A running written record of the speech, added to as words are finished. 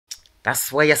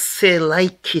That's why I say,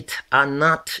 like it or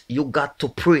not, you got to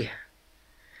pray.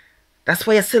 That's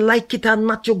why I say, like it or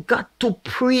not, you got to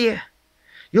pray.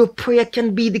 Your prayer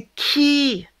can be the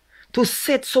key to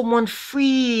set someone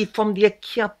free from their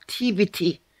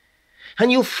captivity.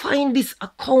 And you find this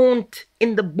account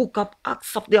in the book of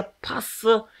Acts of the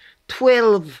Apostle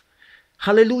 12.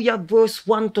 Hallelujah, verse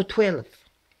 1 to 12.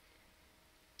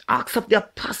 Acts of the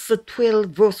Apostle 12,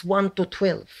 verse 1 to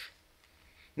 12.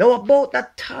 Now about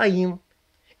that time,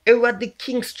 Herod the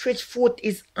king stretched forth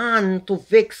his hand to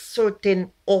vex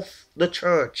certain of the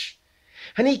church.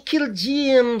 And he killed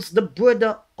James, the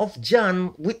brother of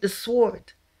John, with the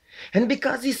sword. And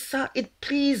because he saw it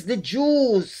pleased the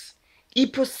Jews, he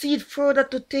proceeded further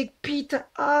to take Peter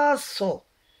also.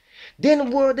 Then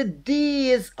were the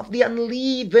days of the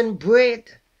unleavened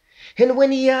bread. And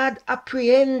when he had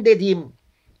apprehended him,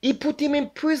 he put him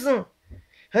in prison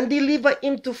and delivered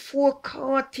him to 4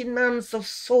 quaternions of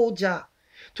soldiers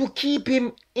to keep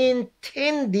him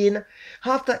intending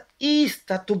after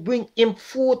Easter to bring him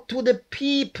forth to the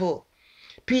people.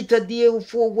 Peter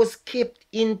therefore was kept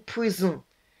in prison,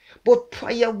 but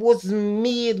prayer was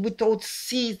made without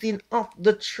ceasing of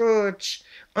the church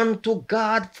unto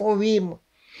God for him.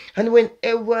 And when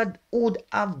Herod would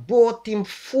have brought him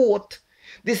forth,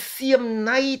 the same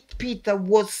night Peter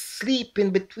was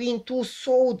sleeping between 2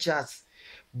 soldiers,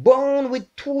 bound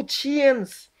with 2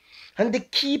 chains. And the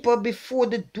keeper before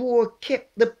the door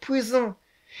kept the prison.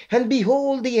 And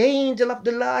behold, the angel of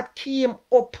the Lord came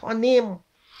upon him,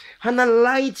 and a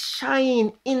light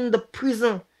shined in the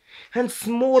prison, and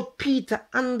smote Peter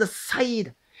on the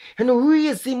side, and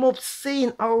raised him up,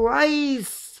 saying,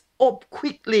 Arise up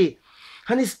quickly.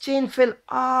 And his chain fell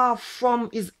off from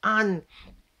his hand.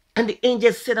 And the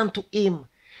angel said unto him,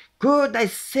 Gird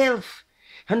thyself,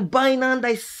 and bind on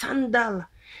thy sandal.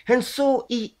 And so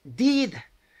he did.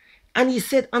 And he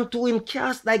said unto him,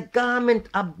 Cast thy garment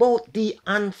about thee,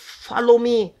 and follow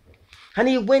me. And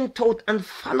he went out and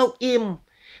followed him,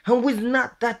 and wist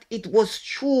not that it was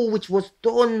true which was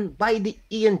done by the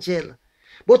angel,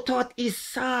 but thought he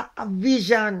saw a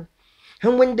vision.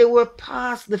 And when they were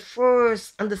past the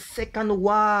first and the second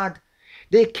ward,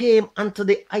 they came unto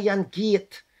the iron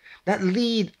gate that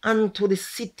lead unto the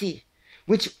city,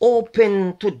 which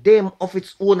opened to them of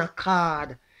its own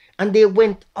accord. And they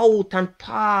went out and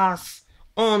passed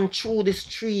on through the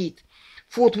street.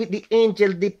 Forthwith the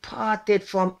angel departed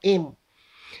from him.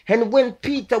 And when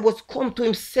Peter was come to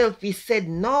himself, he said,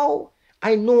 Now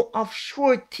I know of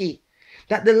surety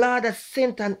that the Lord has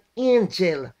sent an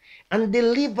angel and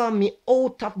delivered me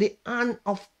out of the hand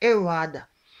of Herod,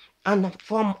 and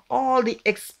from all the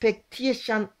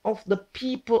expectation of the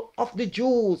people of the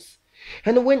Jews.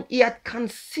 And when he had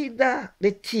considered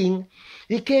the thing,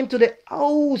 he came to the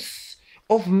house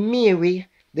of Mary,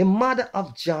 the mother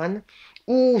of John,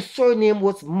 whose surname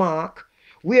was Mark,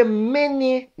 where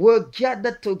many were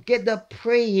gathered together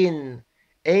praying.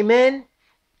 Amen.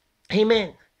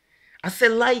 Amen. I say,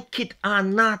 like it or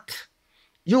not,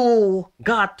 you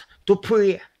got to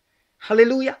pray.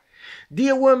 Hallelujah.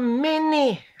 There were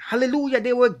many, hallelujah,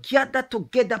 they were gathered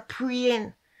together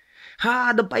praying.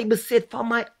 The Bible said, For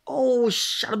my house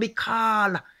shall be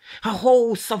called a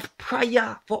house of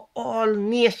prayer for all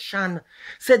nations,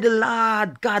 said the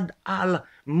Lord God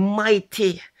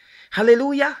Almighty.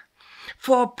 Hallelujah.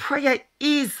 For prayer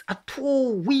is a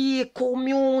two-way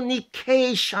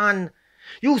communication.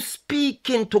 You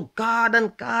speaking to God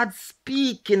and God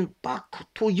speaking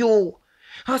back to you.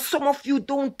 Some of you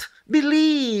don't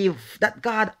believe that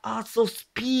God also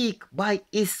speaks by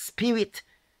his spirit.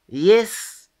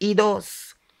 Yes, he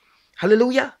does.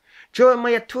 Hallelujah.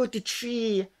 Jeremiah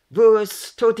 33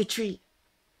 verse 33.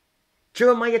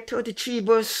 Jeremiah 33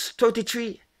 verse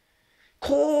 33.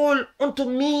 Call unto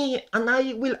me, and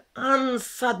I will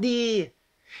answer thee,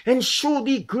 and shew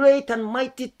thee great and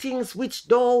mighty things which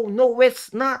thou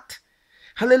knowest not.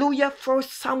 Hallelujah. 1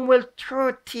 Samuel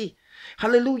 30.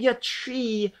 Hallelujah.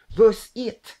 3 verse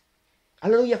 8.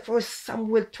 Hallelujah. 1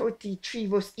 Samuel 33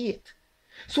 verse 8.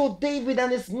 So David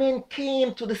and his men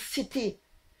came to the city,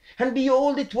 and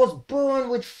behold, it was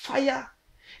burned with fire,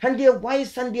 and their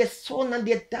wives and their son and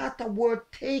their daughter were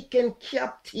taken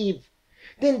captive.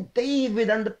 Then David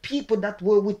and the people that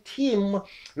were with him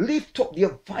lifted up their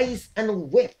voice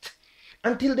and wept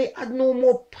until they had no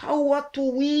more power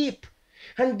to weep.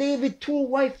 And David's 2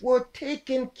 wives were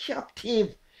taken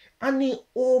captive,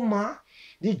 Ahinoam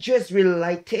the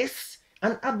Jezreelitess,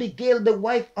 and Abigail the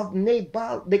wife of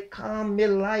Nabal the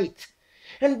Carmelite.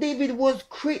 And David was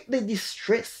greatly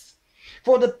distressed,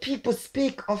 for the people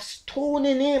spake of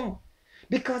stoning him,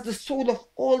 because the soul of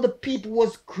all the people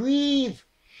was grieved.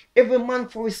 every man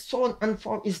for his son and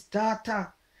for his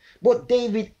daughter. But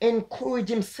David encouraged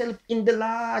himself in the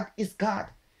Lord his God.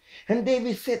 And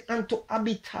David said unto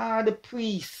Abiathar the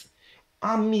priest,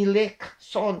 Ahimelech's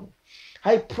son,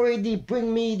 I pray thee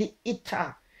bring me the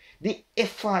ephah, the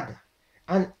ephod.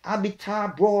 And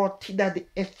Abiathar brought thither the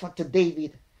ephod to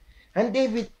David. And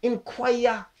David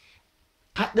inquired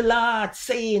at the Lord,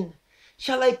 saying,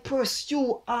 shall I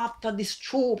pursue after this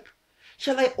troop?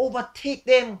 Shall I overtake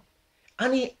them?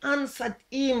 And he answered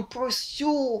him,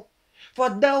 pursue, for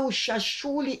thou shalt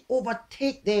surely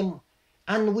overtake them,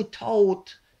 and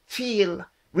without fail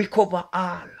recover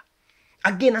all.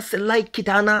 Again, I say, like it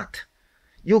or not,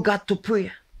 you got to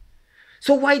pray.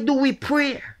 So why do we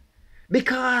pray?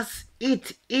 Because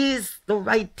it is the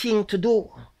right thing to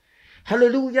do.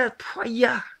 Hallelujah.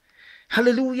 Prayer,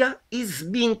 hallelujah, is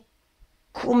being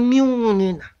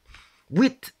communing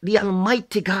with the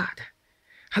Almighty God.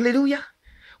 Hallelujah.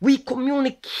 We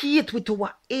communicate with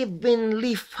our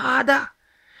Heavenly Father.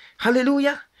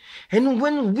 Hallelujah. And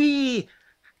when we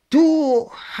do,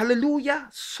 hallelujah,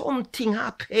 something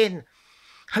happen.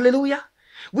 Hallelujah.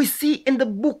 We see in the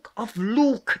book of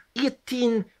Luke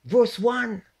 18 verse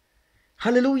 1.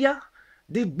 Hallelujah.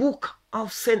 The book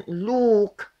of St.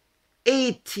 Luke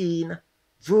 18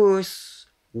 verse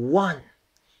 1.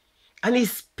 And he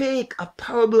spake a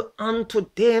parable unto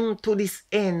them to this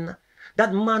end,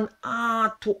 that man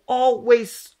ought to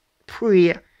always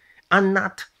pray and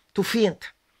not to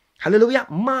faint. Hallelujah.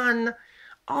 Man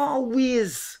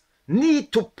always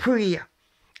need to pray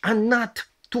and not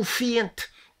to faint.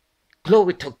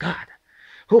 Glory to God,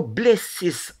 who bless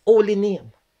his holy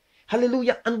name.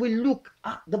 Hallelujah. And we look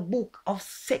at the book of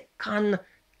 2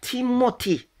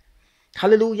 Timothy.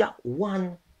 Hallelujah.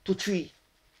 1 to 3.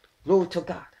 Glory to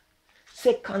God.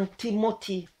 2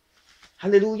 Timothy.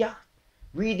 Hallelujah.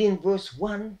 Reading verse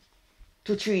 1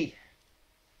 to 3.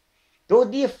 Though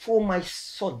therefore, my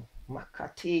son,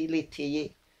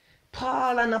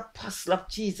 Paul, an apostle of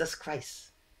Jesus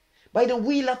Christ, by the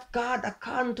will of God,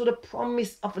 according to the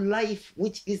promise of life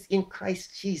which is in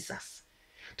Christ Jesus,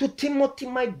 to Timothy,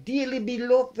 my dearly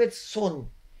beloved son,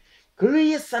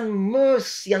 grace and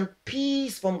mercy and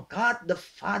peace from God the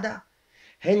Father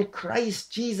and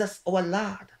Christ Jesus our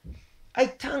Lord. I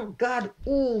thank God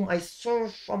whom I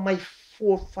serve from my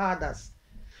forefathers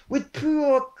with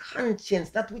pure conscience,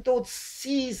 that without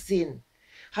ceasing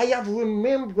I have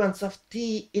remembrance of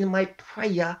thee in my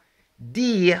prayer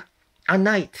day and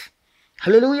night.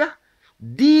 Hallelujah.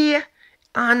 Day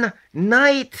and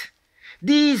night.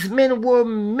 These men were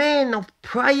men of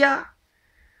prayer.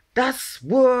 That's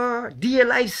were their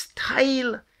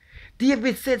lifestyle.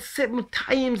 David said 7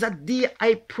 times a day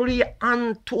I pray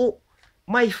unto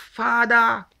my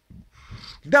Father.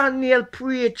 Daniel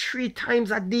prayed 3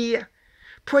 times a day.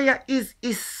 Prayer is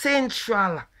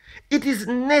essential. It is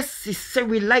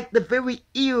necessary, like the very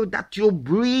air that you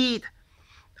breathe.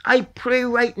 I pray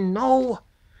right now,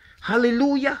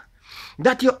 hallelujah,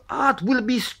 that your heart will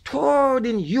be stored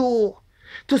in you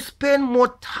to spend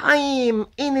more time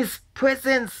in his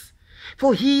presence.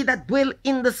 For he that dwell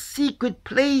in the secret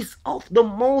place of the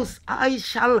Most High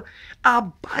shall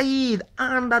abide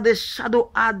under the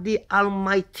shadow of the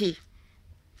Almighty.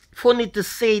 Funny to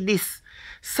say this,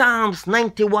 Psalms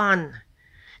 91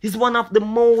 is one of the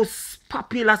most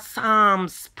popular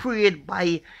psalms prayed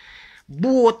by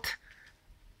both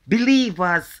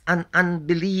believers and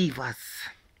unbelievers.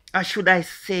 Or should I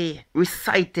say,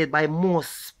 recited by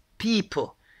most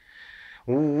people,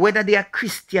 whether they are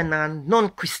Christian or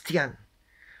non-Christian.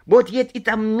 But yet it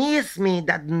amazes me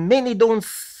that many don't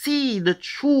see the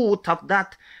truth of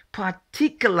that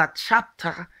particular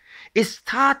chapter. It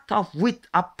starts off with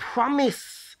a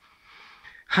promise.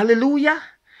 Hallelujah.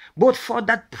 But for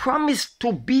that promise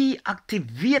to be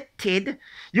activated,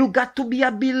 you got to be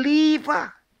a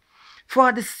believer.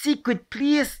 For the secret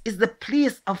place is the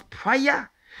place of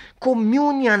prayer,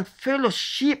 communion,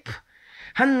 fellowship.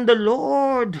 And the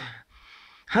Lord,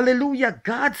 hallelujah,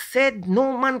 God said,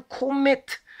 no man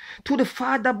cometh to the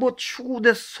Father but through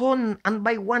the Son, and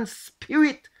by one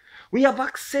Spirit we have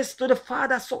access to the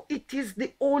Father. So it is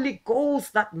the Holy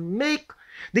Ghost that make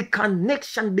the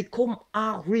connection become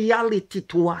a reality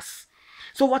to us.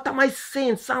 So what am I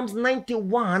saying? Psalms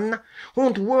 91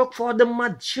 won't work for the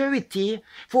majority,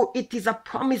 for it is a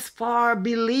promise for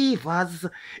believers.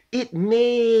 It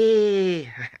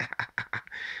may,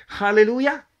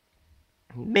 hallelujah,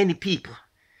 many people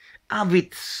have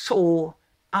it so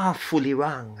awfully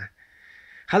wrong.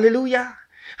 Hallelujah.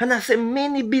 And I say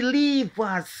many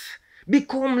believers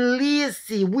become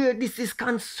lazy where this is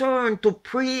concerned to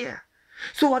pray.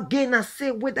 So again, I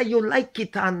say, whether you like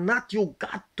it or not, you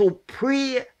got to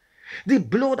pray. The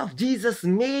blood of Jesus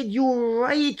made you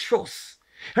righteous.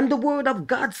 And the word of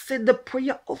God said the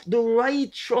prayer of the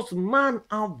righteous man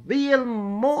avail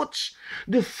much.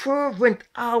 The fervent,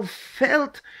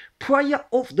 heartfelt prayer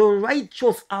of the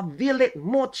righteous availeth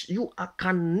much. You are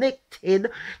connected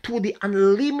to the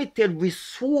unlimited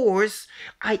resource.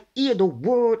 I hear the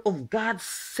word of God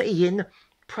saying,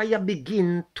 prayer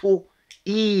begin to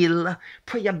heal.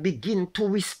 Prayer begin to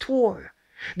restore.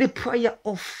 The prayer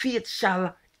of faith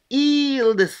shall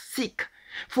heal the sick.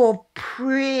 For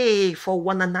pray for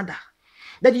one another,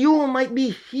 that you might be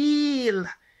healed.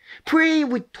 Pray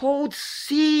without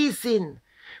ceasing.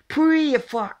 Pray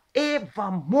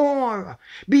forevermore.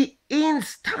 Be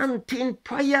instant in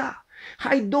prayer.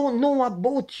 I don't know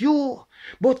about you,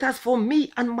 but as for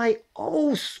me and my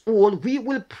household, we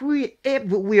will pray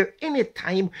everywhere,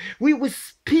 anytime. We will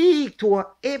speak to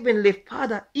our Heavenly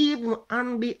Father, even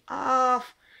on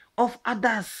behalf of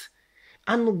others.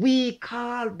 And we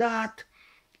call that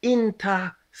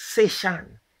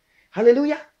intercession.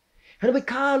 Hallelujah. And we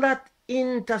call that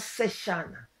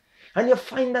intercession. And you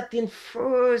find that in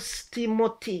 1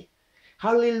 Timothy.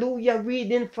 Hallelujah.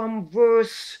 Reading from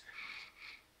verse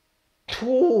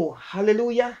 2.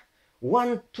 Hallelujah.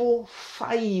 1 to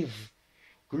 5.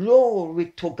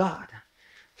 Glory to God.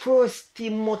 1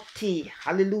 Timothy.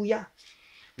 Hallelujah.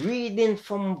 Reading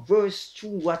from verse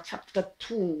 2, chapter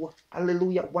 2.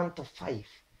 Hallelujah. 1 to 5.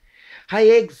 I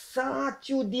exhort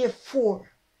you,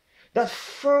 therefore, that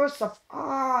first of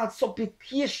all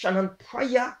supplication and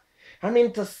prayer and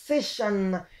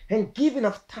intercession and giving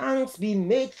of thanks be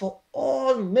made for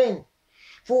all men,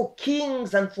 for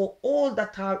kings and for all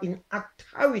that are in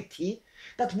authority,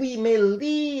 that we may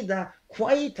lead a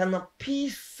quiet and a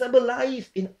peaceable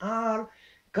life in all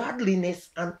godliness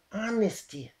and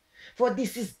honesty. For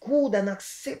this is good and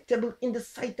acceptable in the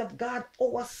sight of God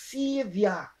our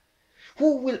Savior,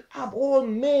 who will have all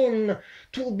men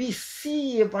to be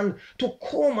saved and to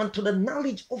come unto the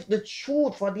knowledge of the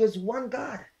truth. For there is one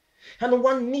God and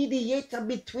one mediator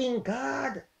between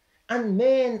God and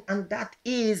men, and that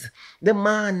is the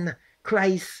man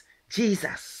Christ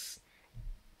Jesus.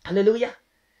 Hallelujah.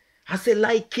 I say,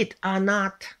 like it or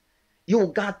not, you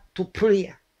got to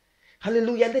pray.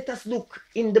 Hallelujah. Let us look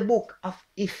in the book of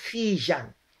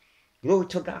Ephesians. Glory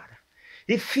to God.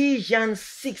 Ephesians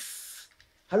 6.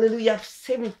 Hallelujah,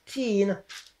 17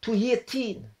 to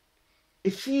 18.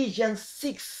 Ephesians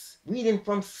 6, reading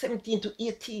from 17 to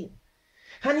 18.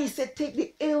 And he said, take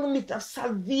the helmet of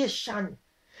salvation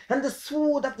and the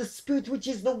sword of the Spirit, which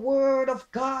is the word of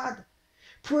God,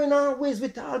 praying always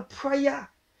with all prayer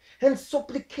and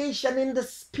supplication in the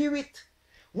Spirit,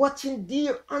 watching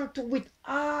thereunto with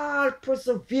all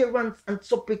perseverance and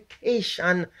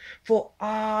supplication for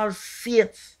all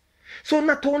saints. So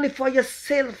not only for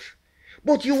yourself,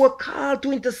 but you were called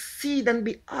to intercede on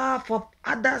behalf of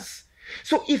others.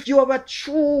 So if you are a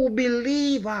true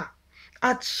believer,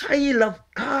 a child of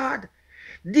God,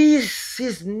 this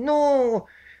is no,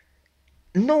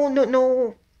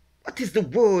 what is the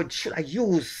word should I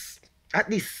use at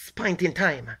this point in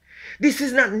time? This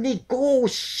is not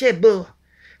negotiable.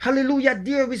 Hallelujah.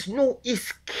 There is no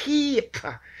escape,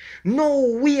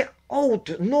 no way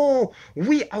out, no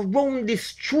way around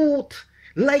this truth.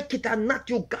 Like it or not,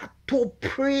 you got to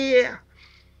pray.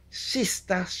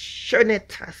 Sister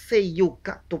Shanetta say you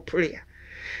got to pray.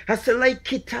 I say,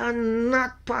 like it or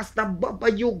not, Pastor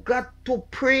Baba, you got to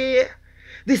pray.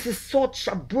 This is such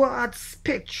a broad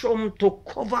spectrum to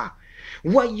cover.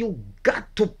 Why you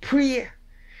got to pray.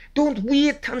 Don't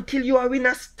wait until you are in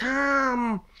a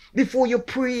storm before you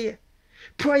pray.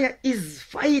 Prayer is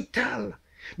vital.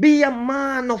 Be a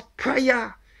man of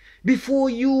prayer before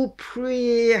you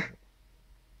pray.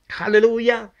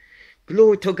 Hallelujah.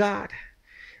 Glory to God.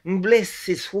 Bless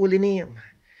his holy name.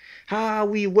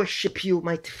 We worship you,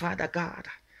 mighty Father God.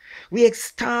 We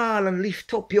extol and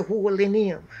lift up your holy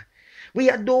name. We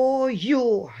adore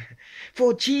you.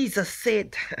 For Jesus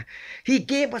said, he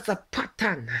gave us a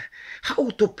pattern how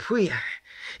to pray.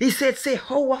 He said, say,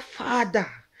 our Father,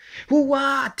 who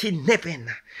art in heaven,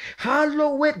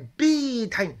 hallowed be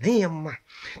thy name.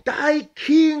 Thy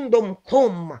kingdom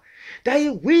come, thy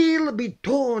will be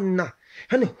done,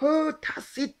 and earth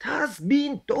as it has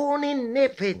been done in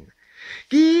heaven.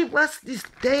 Give us this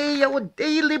day our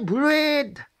daily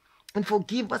bread, and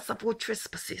forgive us of our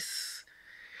trespasses.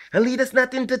 And lead us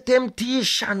not into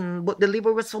temptation, but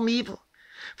deliver us from evil.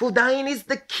 For thine is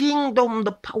the kingdom,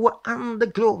 the power, and the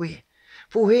glory,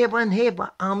 forever and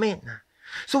ever. Amen.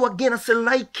 So again, I say,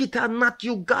 like it or not,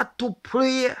 you got to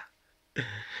pray.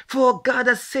 For God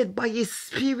has said by his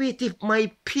Spirit, if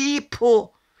my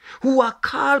people who are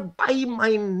called by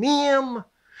my name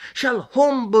shall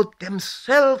humble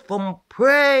themselves and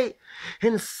pray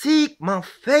and seek my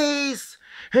face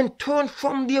and turn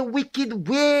from their wicked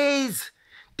ways,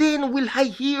 then will I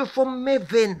hear from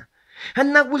heaven,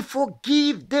 and I will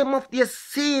forgive them of their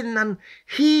sin and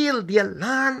heal their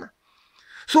land.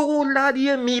 So, oh Lord,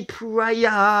 hear me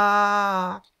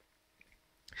prayer.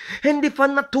 And if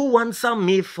I'm not to answer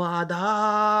me,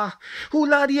 Father, who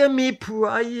Lord hear me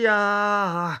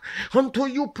prayer, unto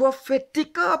you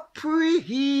prophetic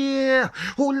prayer,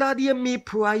 who Lord hear me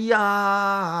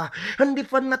prayer, and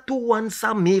if I'm not to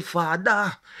answer me,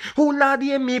 Father, who Lord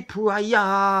hear me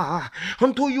prayer,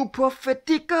 unto you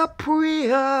prophetic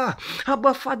prayer,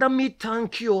 Abba Father, me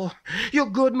thank you, you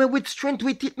good me with strength,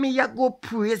 with it me I go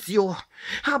praise you,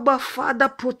 Abba Father,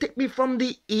 protect me from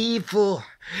the evil.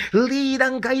 Lead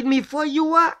and guide me, for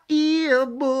you are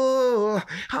able.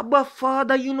 Abba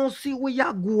Father, you know see where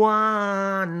you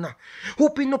going.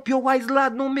 Open up your eyes,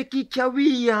 Lord, no make it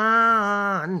carry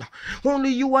on.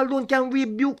 Only you alone can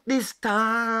rebuke this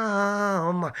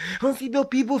storm and see the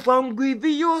people from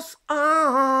grievous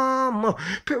harm.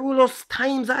 Perilous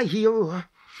times are here.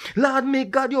 Lord, may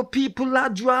God your people are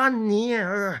draw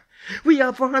near. We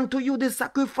offer unto you the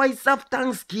sacrifice of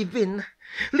thanksgiving.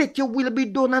 Let your will be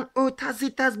done on earth as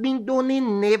it has been done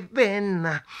in heaven.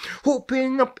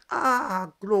 Open up,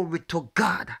 glory to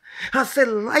God. I say,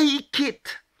 like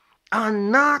it or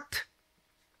not,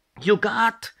 you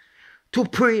got to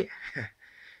pray.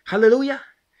 Hallelujah.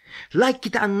 Like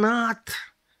it or not,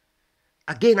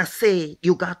 again I say,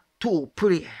 you got to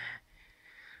pray.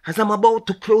 As I'm about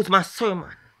to close my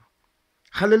sermon,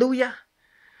 hallelujah.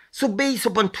 So based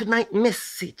upon tonight's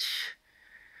message,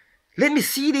 let me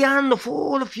see the hand of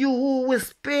all of you who will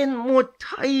spend more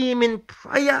time in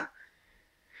prayer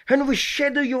and will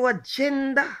schedule your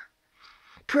agenda,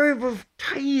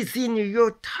 prioritizing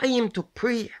your time to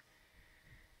pray.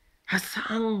 A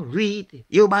song, read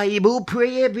your Bible,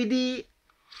 pray every day,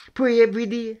 pray every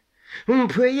day.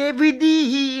 Pray every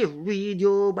day, read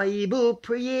your Bible,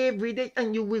 pray every day,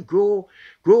 and you will grow,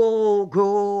 grow,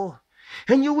 grow.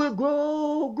 And you will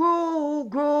grow, grow,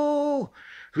 grow.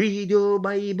 Read your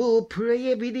Bible,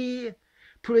 pray every day,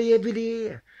 pray every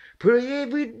day, pray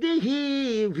every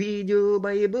day. Read your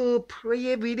Bible,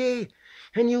 pray every day,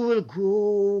 and you will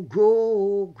grow,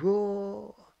 grow,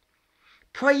 grow.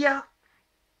 Prayer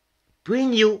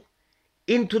bring you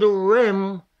into the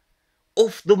realm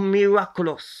of the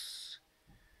miraculous.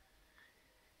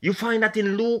 You find that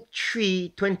in Luke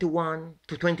 3:21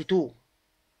 to 22.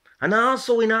 And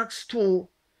also in Acts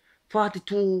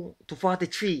 2:42 to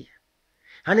 43.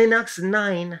 And in Acts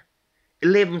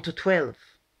 9:11 to 12.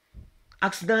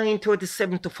 Acts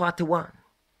 9:37 to 41.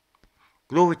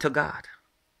 Glory to God.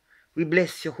 We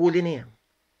bless your holy name.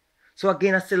 So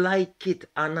again, I say, like it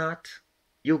or not,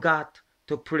 you got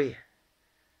to pray.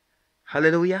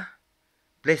 Hallelujah.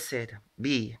 Blessed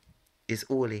be his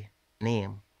holy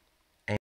name.